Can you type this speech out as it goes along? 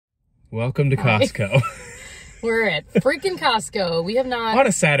Welcome to Costco. We're at freaking Costco. We have not... On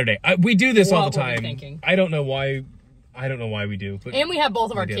a Saturday. We do this all the time. I don't know why we do. But and we have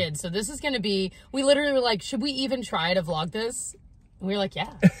both of our kids. So this is going to be... We literally were like, should we even try to vlog this? And we were like,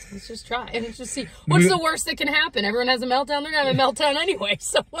 yeah, let's just try. And let's just see. What's the worst that can happen? Everyone has a meltdown. They're going to have a meltdown anyway.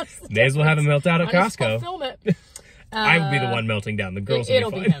 So what's the May as well have a meltdown at Costco. Film it. I would be the one melting down. The girls will be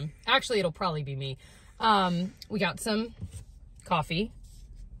fine. It'll be him. Actually, it'll probably be me. We got some coffee.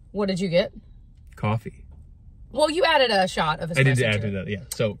 What did you get? Coffee. Well, you added a shot of espresso. I did add to that, yeah.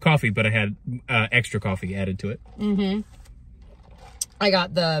 So coffee, but I had extra coffee added to it. Mm-hmm. I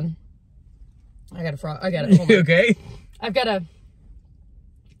got a frog. I got it. Hold on. Okay.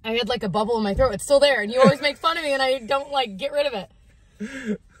 I had like a bubble in my throat. It's still there, and you always make fun of me, and I don't like get rid of it.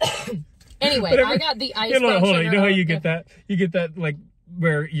 Anyway, I got the ice. Hold on. You know how you get that? You get that like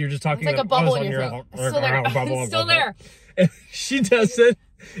where you're just talking. It's like a bubble in your throat. It's still there. It's still there. And she does it.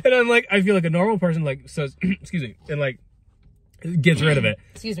 And I'm like, I feel like a normal person, like, says, excuse me, and like, gets rid of it.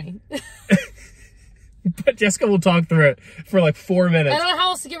 Excuse me. But Jessica will talk through it for like 4 minutes. I don't know how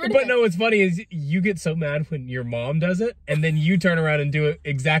else to get rid of it. But no, what's funny is you get so mad when your mom does it, and then you turn around and do it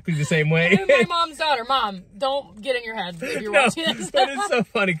exactly the same way. I'm my mom's daughter. Mom, don't get in your head if you're watching this. But it's so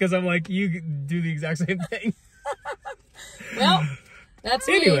funny because I'm like, you do the exact same thing. Well, that's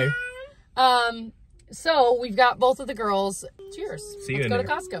anyway. Me. So we've got both of the girls. Cheers. See you Let's go to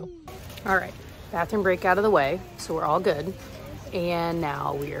Costco. All right, bathroom break out of the way, so we're all good. And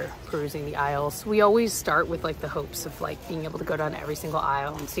now we're perusing the aisles. We always start with like the hopes of like being able to go down every single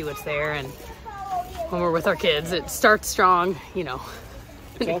aisle and see what's there. And when we're with our kids, it starts strong, you know.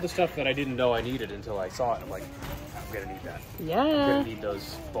 It's all the stuff that I didn't know I needed until I saw it. I'm like, I'm gonna need that. Yeah. I'm gonna need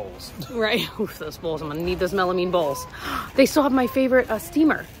those bowls. Right. Oof, those bowls. I'm gonna need those melamine bowls. They still have my favorite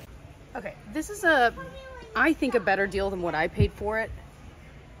steamer. Okay, this is I think a better deal than what I paid for it.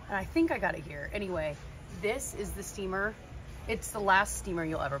 And I think I got it here. Anyway, this is the steamer. It's the last steamer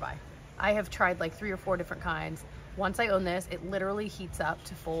you'll ever buy. I have tried like 3 or 4 different kinds. Once I own this, it literally heats up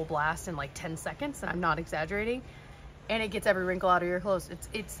to full blast in like 10 seconds, and I'm not exaggerating. And it gets every wrinkle out of your clothes.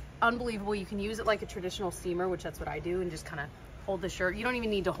 It's unbelievable. You can use it like a traditional steamer, which that's what I do, and just kind of hold the shirt. You don't even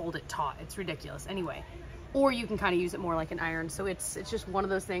need to hold it taut. It's ridiculous. Anyway. Or you can kind of use it more like an iron. So it's just one of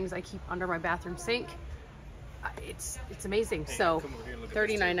those things I keep under my bathroom sink. It's amazing. Hey, so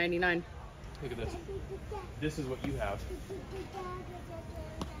 $39.99. Look at this. This is what you have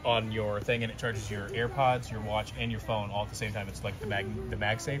on your thing, and it charges your AirPods, your watch, and your phone all at the same time. It's like the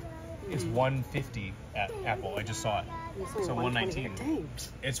MagSafe. It's $150 at Apple. I just saw it. So $119.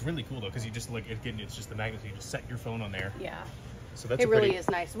 It's really cool though, because you just like again, it's just the magnet. So you just set your phone on there. Yeah. So that's really is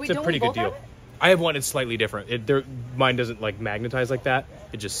nice. It's a pretty good deal. I have one. It's slightly different. Mine doesn't like magnetize like that.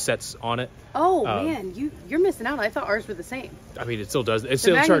 It just sets on it. Oh man, you're missing out. I thought ours were the same. I mean, it still does. It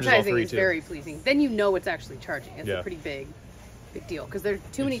still charges all 3 too. Magnetizing is very pleasing. Then you know it's actually charging. It's a pretty big deal. Because there are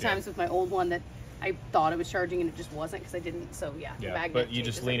too many times with my old one that I thought it was charging and it just wasn't because I didn't. So yeah. Yeah. But you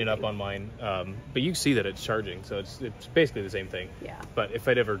just lean it up on mine. But you see that it's charging, so it's basically the same thing. Yeah. But if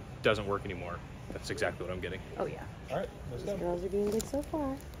it ever doesn't work anymore, that's exactly what I'm getting. Oh yeah. All right, let's go. These girls are being good so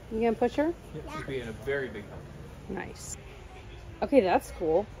far. You gonna push her? Yeah, she's being a very big help. Nice. Okay, that's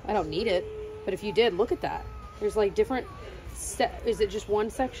cool. I don't need it, but if you did, look at that. There's like different is it just one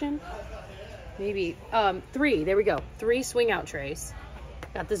section? Maybe 3. There we go. 3 swing out trays.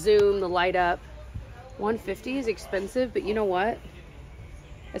 Got the zoom, the light up. $150 is expensive, but you know what?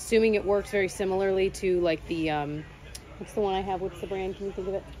 Assuming it works very similarly to like the what's the one I have? What's the brand? Can you think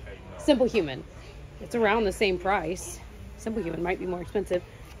of it? Simple Human. It's around the same price. Simple Human might be more expensive.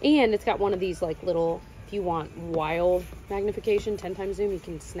 And it's got one of these like little, if you want wild magnification, 10 times zoom, you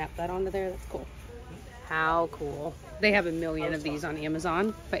can snap that onto there. That's cool. How cool. They have a million of these on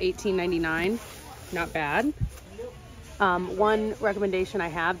Amazon for $18.99. Not bad. One recommendation I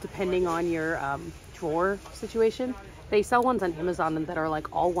have, depending on your drawer situation, they sell ones on Amazon that are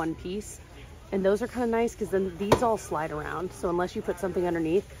like all one piece. And those are kind of nice because then these all slide around. So unless you put something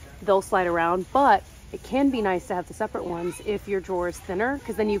underneath, they'll slide around. But it can be nice to have the separate ones if your drawer is thinner,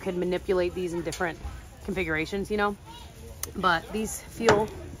 because then you can manipulate these in different configurations, you know. But these feel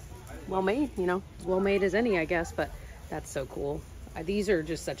well made, you know, as well made as any, I guess. But that's so cool. These are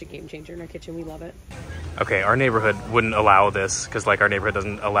just such a game changer in our kitchen. We love it. Okay, our neighborhood wouldn't allow this because like our neighborhood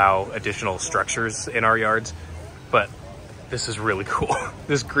doesn't allow additional structures in our yards. But this is really cool.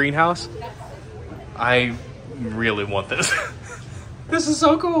 This greenhouse, I really want this. This is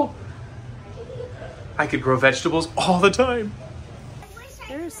so cool. I could grow vegetables all the time.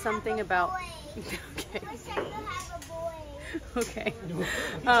 There's something about... Okay. Okay.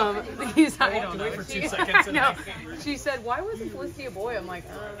 These, I don't know. for 2 seconds. No. She said, "Why wasn't Felicity a boy?" I'm like,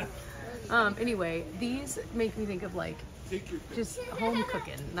 anyway, these make me think of like just home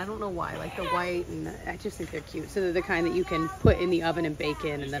cooking, and I don't know why. Like the white, and I just think they're cute. So they're the kind that you can put in the oven and bake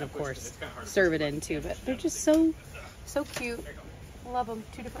in, and then of course serve it in too. But they're just so cute. Love them.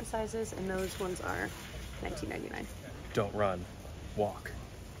 2 different sizes, and those ones are $19.99. Don't run, walk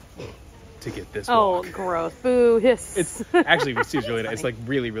to get this. Oh, walk. gross! Boo! Hiss. It's actually it seems really nice. It's like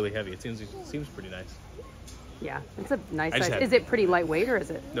really heavy. It seems pretty nice. Yeah, it's a nice I just size. had- Is it pretty lightweight or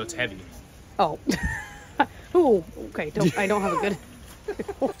is it? No, it's heavy. Oh. Oh, okay. I don't have a good.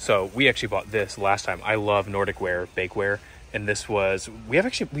 So we actually bought this last time. I love Nordic ware, bakeware, and this was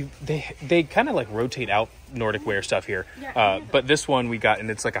they kind of like rotate out Nordic ware stuff here. But this one we got,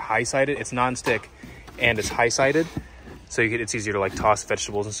 and it's like a high-sided. It's non-stick, and it's high-sided, so it's easier to like toss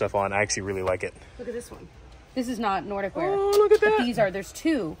vegetables and stuff on. I actually really like it. Look at this one. This is not Nordic ware. Oh, look at that! But there's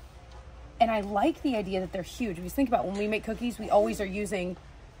 2, and I like the idea that they're huge. Because think about when we make cookies, we always are using.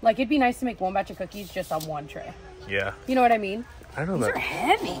 Like, it'd be nice to make one batch of cookies just on one tray. Yeah. You know what I mean? I don't know These about. are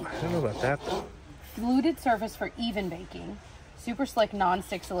heavy. I don't know about that though. Fluted surface for even baking. Super slick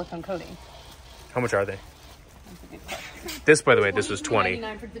non-stick silicone coating. How much are they? That's a good question. This, by the way, this was $20.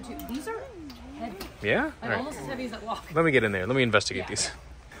 $22.99 for the 2. These are heavy. Yeah. Like, All right. almost as heavy as that lock. Let me get in there. Let me investigate these.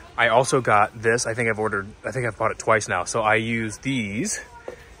 I also got this. I think I've bought it twice now. So I use these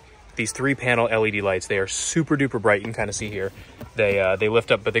 3-panel LED lights. They are super duper bright. You can kind of see here. They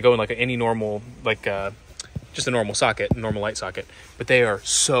lift up, but they go in like any normal, like just a normal socket, normal light socket. But they are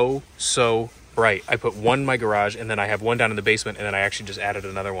so bright. I put one in my garage, and then I have one down in the basement, and then I actually just added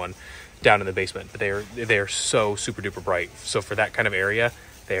another one down in the basement. But they are so super duper bright. So for that kind of area,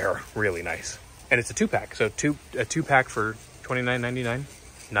 they are really nice. And it's a 2-pack. So a 2-pack for $29.99.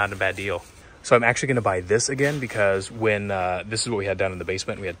 Not a bad deal. So I'm actually going to buy this again because when this is what we had down in the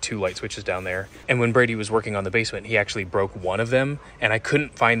basement. We had 2 light switches down there. And when Brady was working on the basement, he actually broke one of them. And I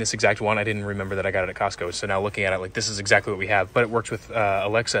couldn't find this exact one. I didn't remember that I got it at Costco. So now looking at it, like, this is exactly what we have. But it works with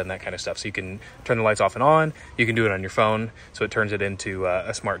Alexa and that kind of stuff. So you can turn the lights off and on. You can do it on your phone. So it turns it into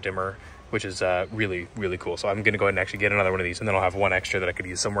a smart dimmer, which is really cool. So I'm going to go ahead and actually get another one of these. And then I'll have one extra that I could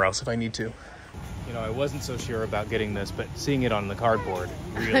use somewhere else if I need to. You know, I wasn't so sure about getting this, but seeing it on the cardboard,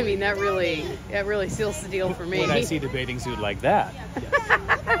 really, I mean, that really seals the deal for me. when I see the bathing suit like that.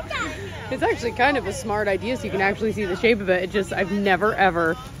 Yes. It's actually kind of a smart idea, so you can actually see the shape of it. I've never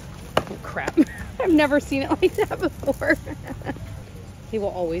ever, oh crap, I've never seen it like that before. They will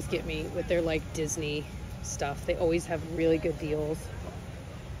always get me with their like Disney stuff. They always have really good deals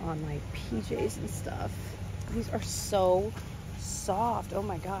on like PJs and stuff. These are so soft. Oh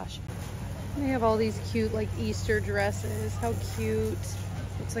my gosh. They have all these cute like Easter dresses. How cute.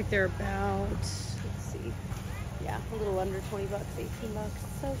 Looks like they're about, let's see. Yeah, a little under 20 bucks, 18 bucks.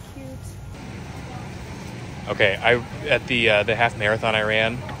 So cute. Okay, at the half marathon I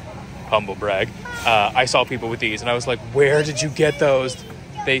ran, humble brag, I saw people with these and I was like, where did you get those?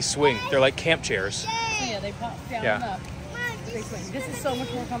 They swing. They're like camp chairs. So yeah, they pop down and up. They swing. This is so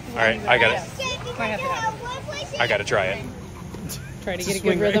much more comfortable. All right, I got it. Might have to have it. I gotta try it. Try to get a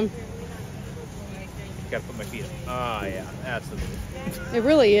Swing, good rhythm. Gotta put my feet up. Oh yeah, that's the move. It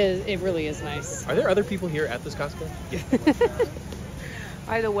really is nice. Are there other people here at this Costco? Yeah.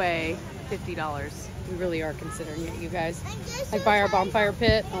 Either way, $50. We really are considering it, you guys. Like by our bonfire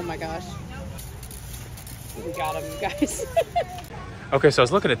pit. Oh my gosh. We got them, you guys. Okay, so I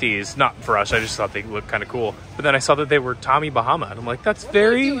was looking at these, not for us, I just thought they looked kind of cool. But then I saw that they were Tommy Bahama, and I'm like, that's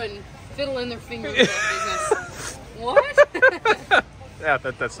very... Doing fiddling their fingers with that business. What? Yeah,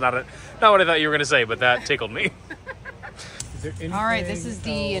 that's not what I thought you were going to say, but that tickled me. All right, this is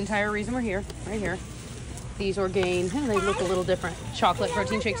the entire reason we're here, right here. These Orgain, they look a little different. Chocolate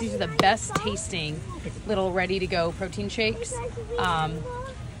protein shakes. These are the best tasting little ready to go protein shakes.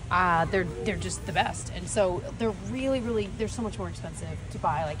 They're just the best. And so they're really, they're so much more expensive to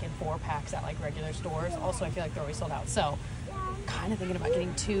buy like in 4-packs at like regular stores. Also, I feel like they're always sold out. So kind of thinking about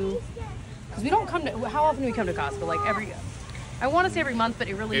getting 2, because we don't come to, how often do we come to Costco? Like I want to say every month, but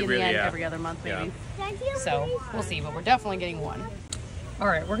in the end, yeah. every other month maybe. Yeah. So we'll see, but we're definitely getting 1. All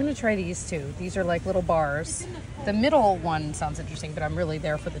right, we're gonna try these 2. These are like little bars. The middle one sounds interesting, but I'm really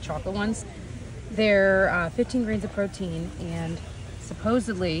there for the chocolate ones. They're 15 grains of protein, and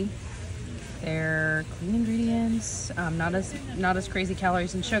supposedly they're clean ingredients, not as crazy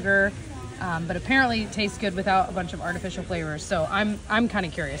calories and sugar, but apparently it tastes good without a bunch of artificial flavors. So I'm kind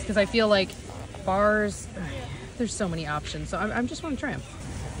of curious because I feel like bars, there's so many options. So I just want to try them.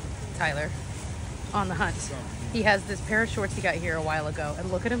 Tyler, on the hunt. He has this pair of shorts he got here a while ago,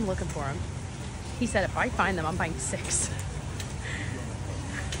 and look at him looking for them. He said, if I find them, I'm buying 6.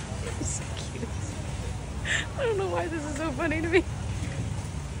 so cute. I don't know why this is so funny to me.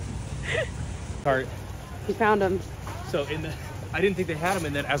 Cart. We found them. So I didn't think they had them,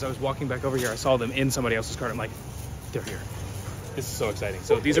 and then as I was walking back over here, I saw them in somebody else's cart. I'm like, they're here. This is so exciting.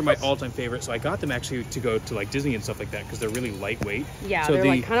 So these are my all-time favorite. So I got them actually to go to like Disney and stuff like that because they're really lightweight. Yeah, so they're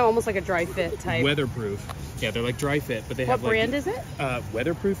like kind of almost like a dry fit type. Weatherproof. Yeah, they're like dry fit, but they have What brand is it?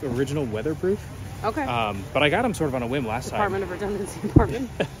 Weatherproof, original Weatherproof. Okay. But I got them sort of on a whim last Department of Redundancy Department.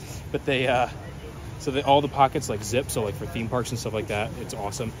 But they, so all the pockets like zip, so like for theme parks and stuff like that, it's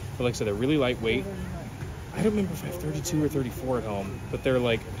awesome. But like I said, they're really lightweight. I don't remember if I have 32 or 34 at home, but they're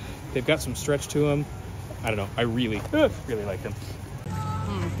like, they've got some stretch to them. I don't know. I really like them.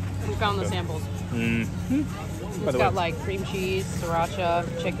 We found the samples. It's got like cream cheese,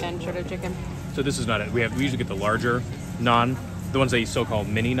 sriracha, chicken, cheddar chicken. So this is not it. We usually get the larger naan, the ones they so-called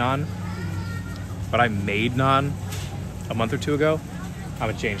mini naan. But I made naan a month or two ago. I'm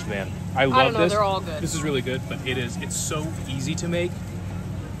a changed man. I love this. They're all good. This is really good, but it's so easy to make,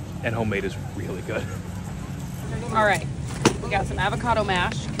 and homemade is really good. All right, we got some avocado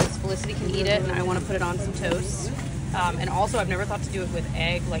mash because Felicity can eat it, and I want to put it on some toast. And also, I've never thought to do it with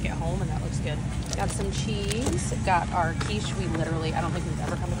egg like at home, and that looks good. Got some cheese. Got our quiche. We literally, I don't think we've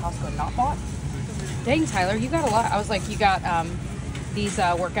ever come to Costco and not bought. Dang, Tyler, you got a lot. I was like, you got these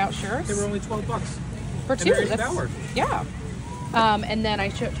workout shirts. They were only $12 for two. And they're 8 hours. Yeah. And then I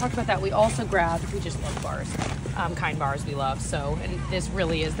talked about that. We also grabbed, we just love bars, Kind bars we love. So, and this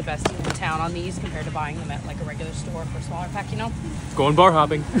really is the best deal in town on these compared to buying them at like a regular store for a smaller pack, you know? Going bar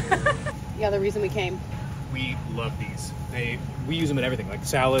hopping. Yeah, the reason we came. We love these. We use them in everything, like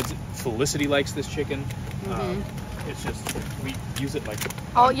salads. Felicity likes this chicken. It's just, we use it like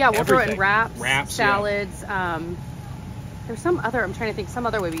oh yeah, we'll throw it in everything. wraps, salads. Yeah. There's some other, I'm trying to think, some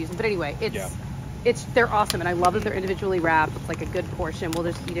other way we use them. But anyway, they're awesome, and I love that they're individually wrapped. It's like a good portion. We'll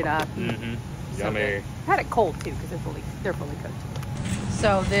just heat it up. So yummy. Good. I had it cold too because they're fully cooked.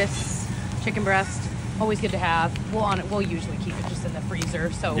 So this chicken breast, always good to have. We'll usually keep it just in the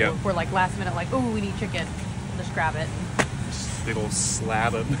freezer. So if we're like last minute, like, oh, we need chicken, we'll just grab it. Just a big old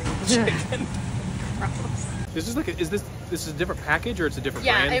slab of chicken. This is like, is this a different package or it's a different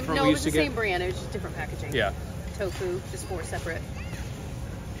brand from what we used to get? No, it's the same brand. It was just different packaging. Yeah. Tofu, just 4 separate.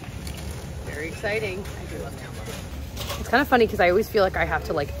 Very exciting. I do love tofu. It's kind of funny because I always feel like I have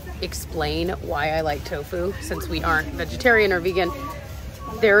to like explain why I like tofu since we aren't vegetarian or vegan.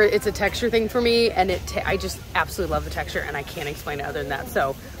 It's a texture thing for me, and I just absolutely love the texture, and I can't explain it other than that.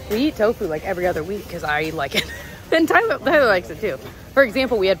 So we eat tofu like every other week because I like it, and Tyler likes it too. For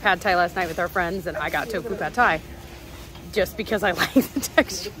example, we had pad thai last night with our friends, and I got tofu pad thai just because I like the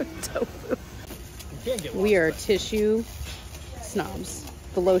texture of tofu. We are tissue snobs.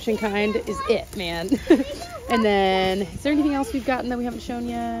 The lotion kind is it, man. And then, is there anything else we've gotten that we haven't shown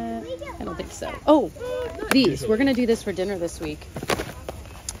yet? I don't think so. Oh, these. We're gonna do this for dinner this week.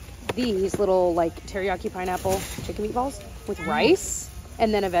 These little like teriyaki pineapple chicken meatballs with rice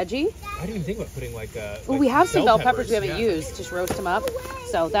and then a veggie. I didn't even think about putting like well, we have some bell peppers we haven't used. Just roast them up.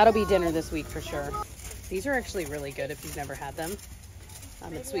 So that'll be dinner this week for sure. These are actually really good if you've never had them.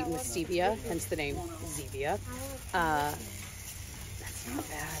 It's sweetened with stevia, hence the name Zevia. That's not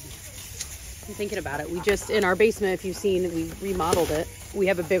bad. I'm thinking about it. We just, in our basement, if you've seen, we remodeled it. We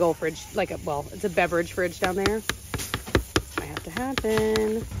have a big old fridge, it's a beverage fridge down there. This might have to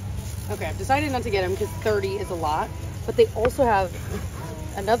happen. Okay, I've decided not to get them because 30 is a lot. But they also have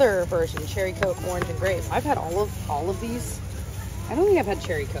another version, cherry Coke, orange, and grape. I've had all of these. I don't think I've had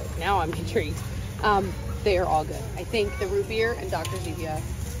cherry Coke. Now I'm intrigued. They are all good. I think the root beer and Dr. Zevia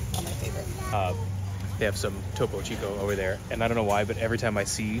are my favorite. They have some Topo Chico over there, and I don't know why, but every time I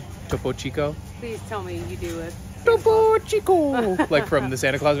see Topo Chico, please tell me you do it. Topo Chico, like from the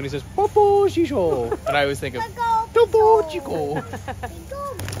Santa Claus when he says Topo Chico, and I always think of Topo Chico.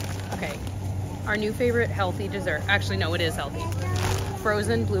 Okay, our new favorite healthy dessert. Actually, no, it is healthy.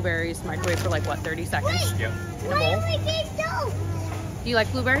 Frozen blueberries, microwave for like what, 30 seconds? Yeah. In a bowl. Do you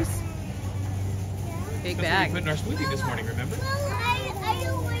like blueberries? Big bag. We put in our smoothie this morning, remember? I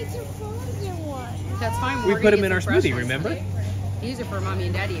don't like the frozen one. That's fine. We put them in our smoothie, remember? These are for mommy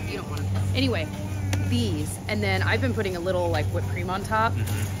and daddy if you don't want them. Anyway, these, and then I've been putting a little like whipped cream on top.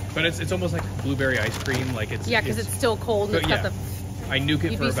 But it's almost like blueberry ice cream, like it's because it's still cold and it's got the. I nuke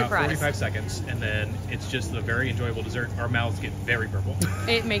it for about 45 seconds, and then it's just a very enjoyable dessert. Our mouths get very purple.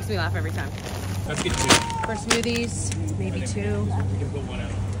 It makes me laugh every time. Let's get 2. For smoothies, maybe 2. We can put 1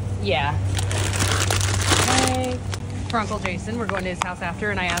 out. Yeah. Okay. For Uncle Jason, we're going to his house after,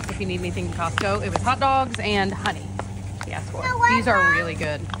 and I asked if he needed anything from Costco. It was hot dogs and honey he asked for. These are really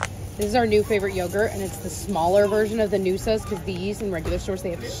good. This is our new favorite yogurt, and it's the smaller version of the Noosas, because these in regular stores,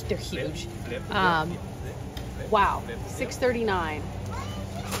 they're huge. Wow, $6.39.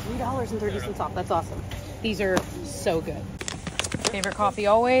 $3.30 off. That's awesome. These are so good. Favorite coffee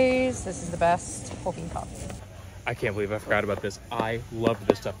always. This is the best whole bean coffee. I can't believe I forgot about this. I love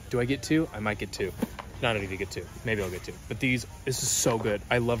this stuff. Do I get 2? I might get 2. Not need to get 2. Maybe I'll get 2. But this is so good.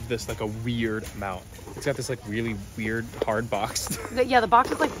 I love this like a weird amount. It's got this like really weird hard box. Yeah, the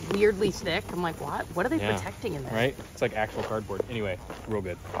box is like weirdly thick. I'm like, what? What are they protecting in there? Right? It's like actual cardboard. Anyway, real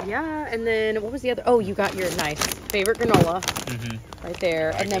good. Yeah, and then what was the other? Oh, you got your nice favorite granola right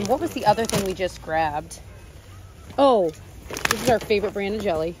there. And then what was the other thing we just grabbed? Oh, this is our favorite brand of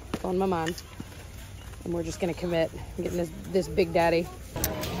jelly on my mind. And we're just gonna commit. I'm getting this Big Daddy.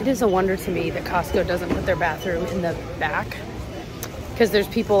 It is a wonder to me that Costco doesn't put their bathroom in the back, because there's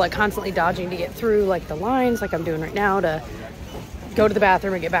people like constantly dodging to get through like the lines, like I'm doing right now, to go to the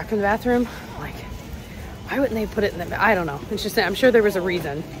bathroom and get back from the bathroom. Like, why wouldn't they put it in the back? I don't know. It's just, I'm sure there was a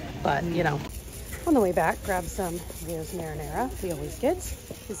reason, but you know. On the way back, grab some Rio's marinara. We always kids.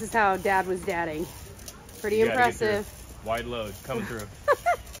 This is how Dad was dadding. Pretty impressive. Wide load coming through.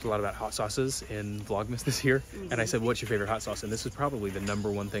 A lot about hot sauces in Vlogmas this year, and I said, what's your favorite hot sauce? And this is probably the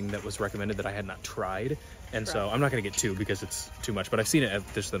 #1 thing that was recommended that I had not tried, and so I'm not gonna get 2 because it's too much, but I've seen it at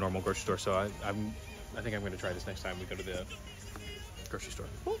just the normal grocery store, so I think I'm gonna try this next time we go to the grocery store.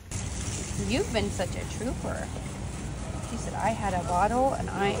 You've been such a trooper. She said, I had a bottle and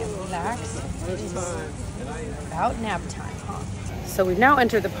I am relaxed. It is about nap time, huh? So we've now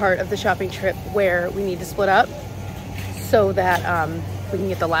entered the part of the shopping trip where we need to split up so that we can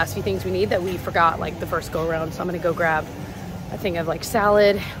get the last few things we need that we forgot like the first go around. So I'm gonna go grab a thing of like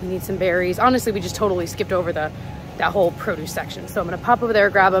salad. We need some berries. Honestly, we just totally skipped over that whole produce section. So I'm gonna pop over there,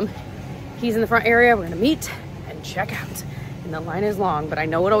 grab him. He's in the front area. We're gonna meet and check out. And the line is long, but I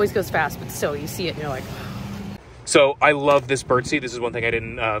know it always goes fast, but still you see it and you're like, So I love this bird seed. This is one thing I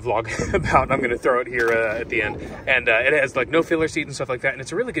didn't vlog about, and I'm going to throw it here at the end. And it has like no filler seed and stuff like that, and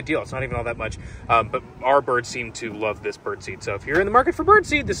it's a really good deal. It's not even all that much, but our birds seem to love this bird seed. So if you're in the market for bird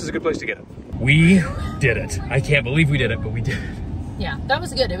seed, this is a good place to get it. We did it. I can't believe we did it, but we did it. yeah, that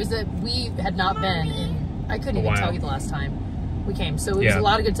was good. It was that we had not been in, I couldn't even tell you the last time we came. So it was a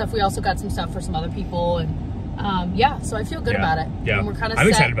lot of good stuff. We also got some stuff for some other people, and yeah, so I feel good about it. Yeah, and we're kind of I'm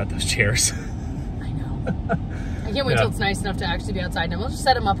excited about those chairs. I know. I can't wait till it's nice enough to actually be outside. And we'll just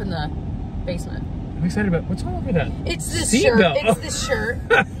set them up in the basement. I'm excited about what's all over that. It's this shirt. It's this shirt.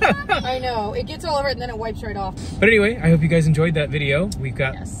 I know. It gets all over it and then it wipes right off. But anyway, I hope you guys enjoyed that video. We've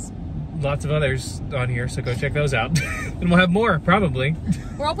got lots of others on here, so go check those out. And we'll have more, probably.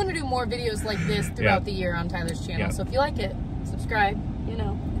 We're hoping to do more videos like this throughout the year on Tyler's channel. So if you like it, subscribe, you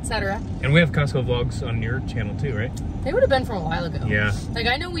know, etc. And we have Costco vlogs on your channel too, right? They would have been from a while ago. Yeah. Like,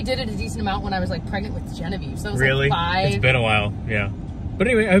 I know we did it a decent amount when I was, like, pregnant with Genevieve. So it was, really? like, 5. It's been a while, yeah. But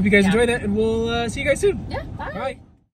anyway, I hope you guys enjoyed that, and we'll see you guys soon. Yeah, bye. Bye.